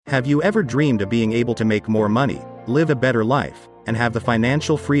Have you ever dreamed of being able to make more money, live a better life, and have the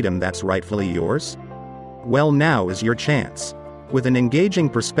financial freedom that's rightfully yours? Well, now is your chance. With an engaging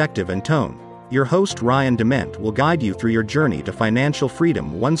perspective and tone, your host Ryan Dement will guide you through your journey to financial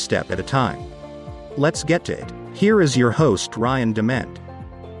freedom one step at a time. Let's get to it. Here is your host Ryan Dement.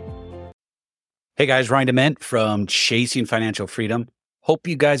 Hey guys, Ryan Dement from Chasing Financial Freedom. Hope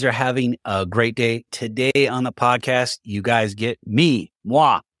you guys are having a great day. Today on the podcast, you guys get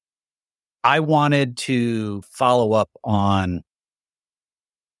moi. I wanted to follow up on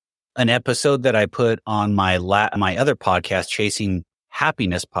an episode that I put on my other podcast, Chasing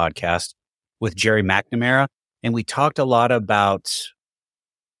Happiness podcast with Jerry McNamara. And we talked a lot about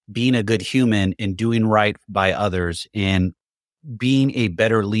being a good human and doing right by others and being a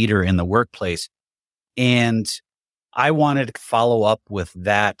better leader in the workplace. And I wanted to follow up with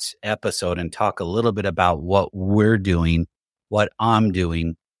that episode and talk a little bit about what we're doing, what I'm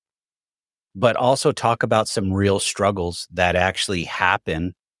doing, but also talk about some real struggles that actually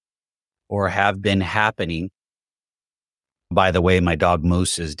happen or have been happening. By the way, my dog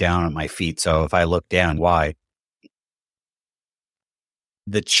Moose is down at my feet, so if I look down, why?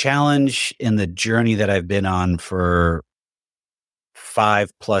 The challenge in the journey that I've been on for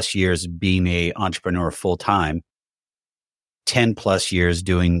 5+ years being an entrepreneur full time, 10+ years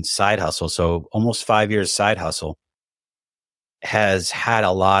doing side hustle, so almost 5 years side hustle, has had a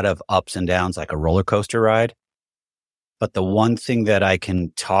lot of ups and downs like a roller coaster ride. But the one thing that I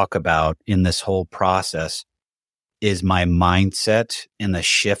can talk about in this whole process is my mindset and the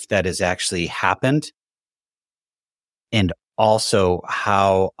shift that has actually happened, and also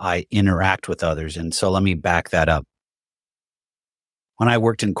how I interact with others. And so let me back that up. When I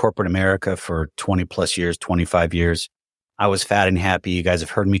worked in corporate America for 20+ years, 25 years, I was fat and happy. You guys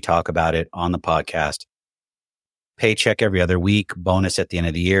have heard me talk about it on the podcast. Paycheck every other week, bonus at the end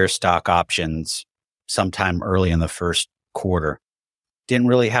of the year, stock options sometime early in the first quarter. Didn't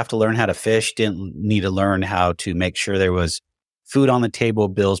really have to learn how to fish. Didn't need to learn how to make sure there was food on the table,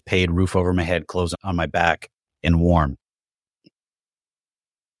 bills paid, roof over my head, clothes on my back, and warm.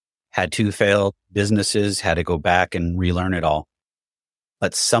 Had 2 failed businesses, had to go back and relearn it all.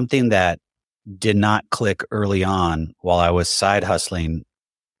 But something that did not click early on while I was side hustling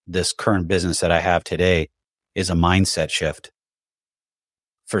this current business that I have today is a mindset shift.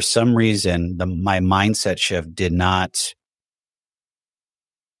 For some reason, my mindset shift did not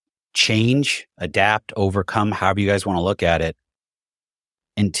change, adapt, overcome, however you guys want to look at it,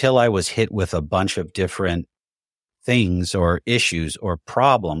 until I was hit with a bunch of different things or issues or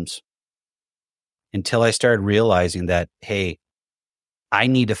problems, until I started realizing that, hey, I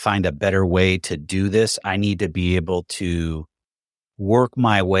need to find a better way to do this. I need to be able to work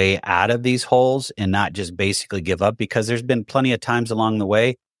my way out of these holes and not just basically give up, because there's been plenty of times along the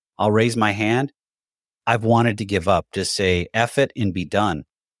way, I'll raise my hand. I've wanted to give up, just say F it and be done.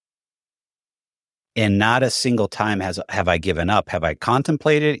 And not a single time have I given up. Have I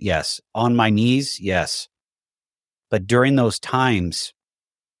contemplated? Yes. On my knees? Yes. But during those times,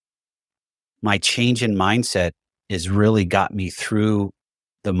 my change in mindset has really got me through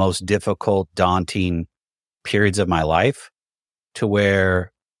the most difficult, daunting periods of my life, to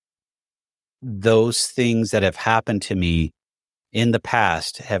where those things that have happened to me in the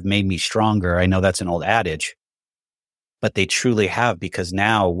past have made me stronger. I know that's an old adage, but they truly have, because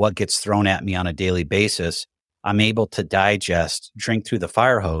now what gets thrown at me on a daily basis, I'm able to digest, drink through the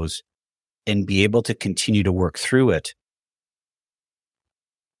fire hose, and be able to continue to work through it.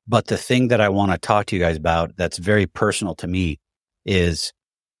 But the thing that I want to talk to you guys about that's very personal to me is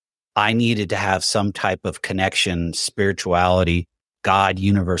I needed to have some type of connection, spirituality, God,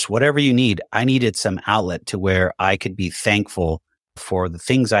 universe, whatever you need. I needed some outlet to where I could be thankful for the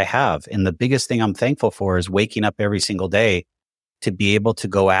things I have. And the biggest thing I'm thankful for is waking up every single day to be able to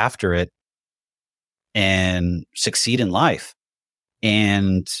go after it and succeed in life.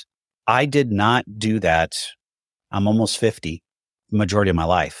 And I did not do that. I'm almost 50, the majority of my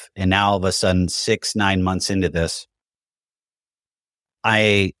life. And now all of a sudden, 6-9 months into this,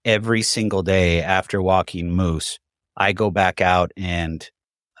 every single day after walking Moose, I go back out, and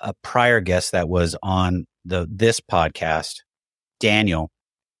a prior guest that was on this podcast, Daniel,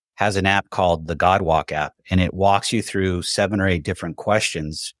 has an app called the God Walk app, and it walks you through 7 or 8 different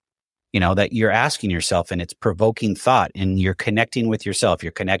questions, that you're asking yourself, and it's provoking thought, and you're connecting with yourself.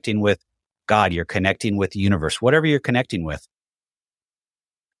 You're connecting with God. You're connecting with the universe, whatever you're connecting with.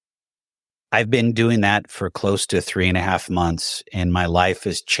 I've been doing that for close to 3.5 months, and my life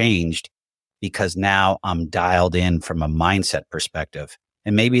has changed because now I'm dialed in from a mindset perspective.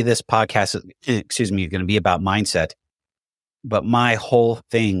 And maybe this podcast, is going to be about mindset. But my whole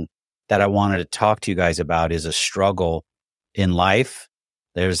thing that I wanted to talk to you guys about is a struggle in life.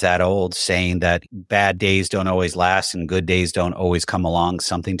 There's that old saying that bad days don't always last and good days don't always come along,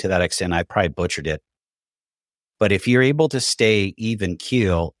 something to that extent. I probably butchered it. But if you're able to stay even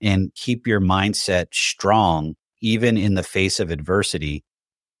keel and keep your mindset strong, even in the face of adversity,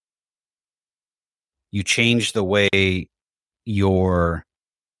 you change the way your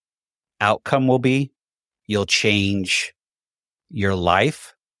outcome will be. You'll change your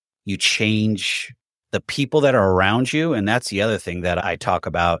life. You change the people that are around you. And that's the other thing that I talk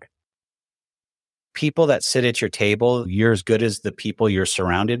about. People that sit at your table, you're as good as the people you're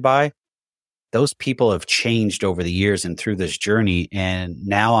surrounded by. Those people have changed over the years and through this journey. And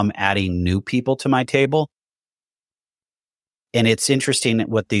now I'm adding new people to my table. And it's interesting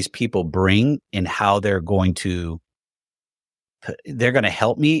what these people bring and how they're going to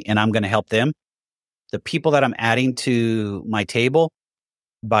help me and I'm going to help them. The people that I'm adding to my table,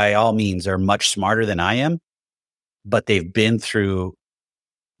 by all means, are much smarter than I am, but they've been through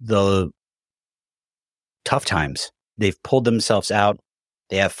the tough times. They've pulled themselves out.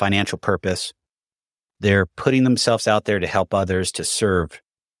 They have financial purpose. They're putting themselves out there to help others, to serve.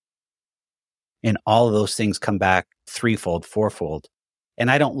 And all of those things come back threefold, fourfold. And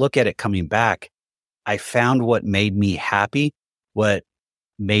I don't look at it coming back. I found what made me happy, what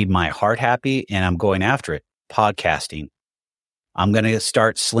made my heart happy, and I'm going after it. Podcasting. I'm going to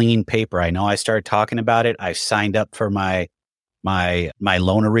start slinging paper. I know I started talking about it. I signed up for my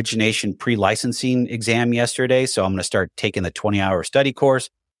loan origination pre-licensing exam yesterday. So I'm going to start taking the 20-hour study course,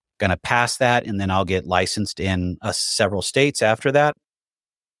 going to pass that, and then I'll get licensed in several states after that.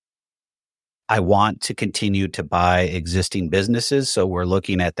 I want to continue to buy existing businesses. So we're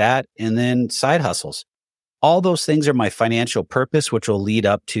looking at that, and then side hustles. All those things are my financial purpose, which will lead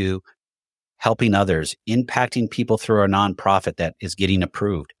up to helping others, impacting people through a nonprofit that is getting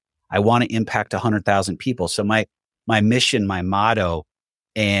approved. I want to impact 100,000 people. So my mission, my motto,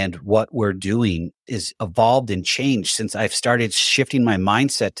 and what we're doing is evolved and changed since I've started shifting my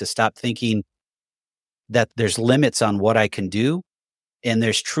mindset to stop thinking that there's limits on what I can do. And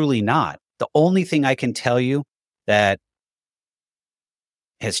there's truly not. The only thing I can tell you that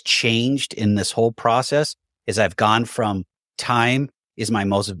has changed in this whole process is I've gone from time is my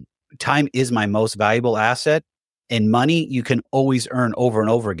most valuable asset, and money you can always earn over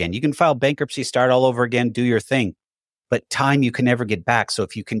and over again. You can file bankruptcy, start all over again, do your thing, but time you can never get back. So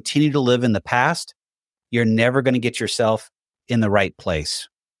if you continue to live in the past, you're never going to get yourself in the right place.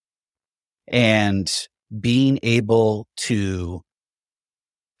 And being able to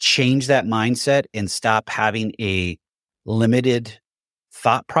change that mindset and stop having a limited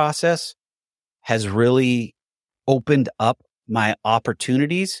thought process has really opened up my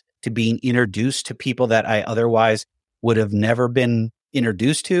opportunities to being introduced to people that I otherwise would have never been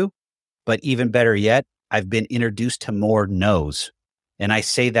introduced to. But even better yet, I've been introduced to more no's. And I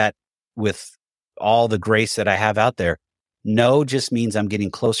say that with all the grace that I have out there. No just means I'm getting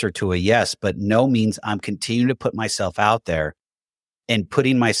closer to a yes, but no means I'm continuing to put myself out there and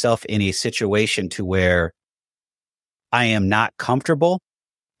putting myself in a situation to where I am not comfortable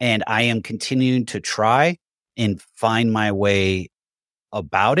and I am continuing to try and find my way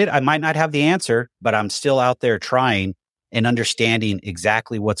about it. I might not have the answer, but I'm still out there trying and understanding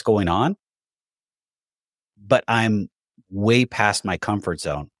exactly what's going on. But I'm way past my comfort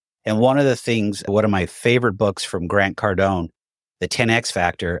zone. And one of my favorite books from Grant Cardone, The 10X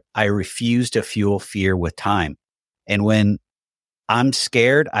Factor, I refuse to fuel fear with time. And when I'm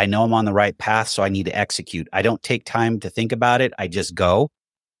scared, I know I'm on the right path, so I need to execute. I don't take time to think about it. I just go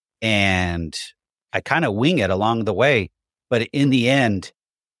and I kind of wing it along the way. But in the end,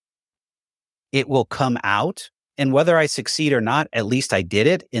 it will come out. And whether I succeed or not, at least I did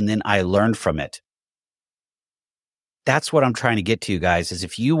it. And then I learned from it. That's what I'm trying to get to, you guys, is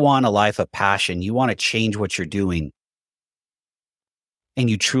if you want a life of passion, you want to change what you're doing,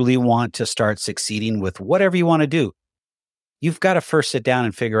 and you truly want to start succeeding with whatever you want to do, you've got to first sit down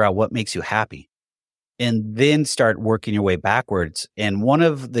and figure out what makes you happy and then start working your way backwards. And one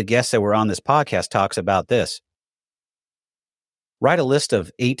of the guests that were on this podcast talks about this. Write a list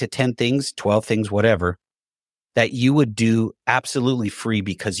of 8 to 10 things, 12 things, whatever, that you would do absolutely free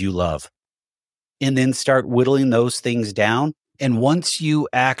because you love. And then start whittling those things down. And once you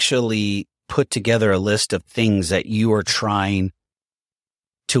actually put together a list of things that you are trying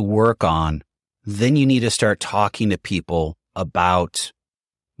to work on, then you need to start talking to people about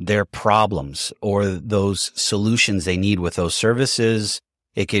their problems or those solutions they need with those services.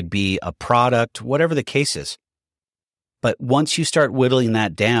 It could be a product, whatever the case is. But once you start whittling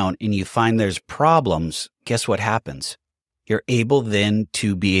that down and you find there's problems, guess what happens? you're able then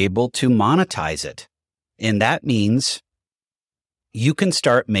to be able to monetize it. And that means you can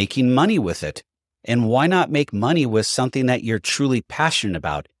start making money with it. And why not make money with something that you're truly passionate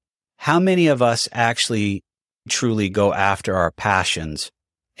about? How many of us actually truly go after our passions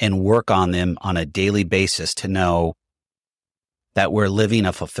and work on them on a daily basis to know that we're living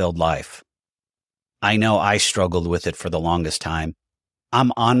a fulfilled life? I know I struggled with it for the longest time.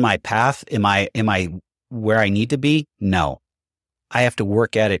 I'm on my path. Am I where I need to be? No. I have to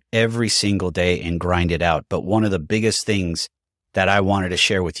work at it every single day and grind it out. But one of the biggest things that I wanted to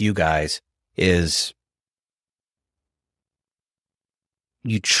share with you guys is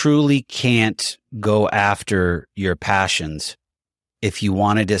you truly can't go after your passions if you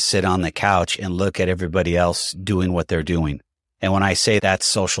wanted to sit on the couch and look at everybody else doing what they're doing. And when I say that's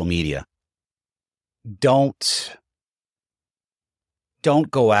social media, don't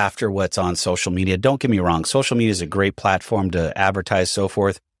go after what's on social media. Don't get me wrong. Social media is a great platform to advertise, so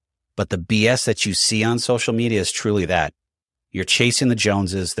forth. But the BS that you see on social media is truly that. You're chasing the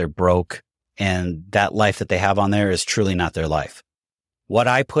Joneses. They're broke. And that life that they have on there is truly not their life. What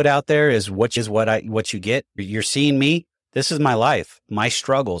I put out there is what you get. You're seeing me. This is my life. My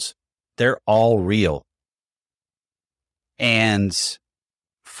struggles. They're all real. And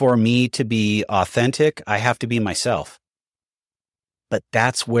for me to be authentic, I have to be myself. But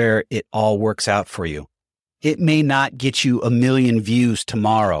that's where it all works out for you. It may not get you 1 million views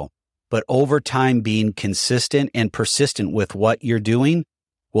tomorrow, but over time, being consistent and persistent with what you're doing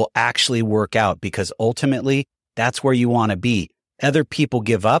will actually work out, because ultimately that's where you want to be. Other people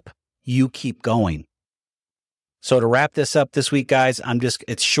give up, you keep going. So to wrap this up this week, guys,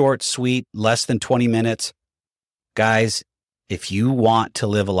 it's short, sweet, less than 20 minutes. Guys, if you want to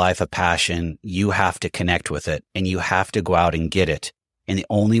live a life of passion, you have to connect with it and you have to go out and get it. And the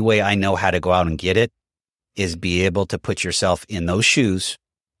only way I know how to go out and get it is be able to put yourself in those shoes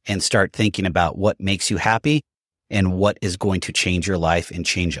and start thinking about what makes you happy and what is going to change your life and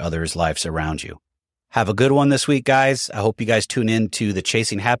change others' lives around you. Have a good one this week, guys. I hope you guys tune in to the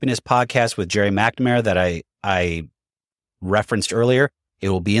Chasing Happiness podcast with Jerry McNamara that I referenced earlier. It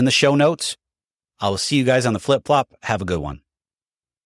will be in the show notes. I will see you guys on the flip flop. Have a good one.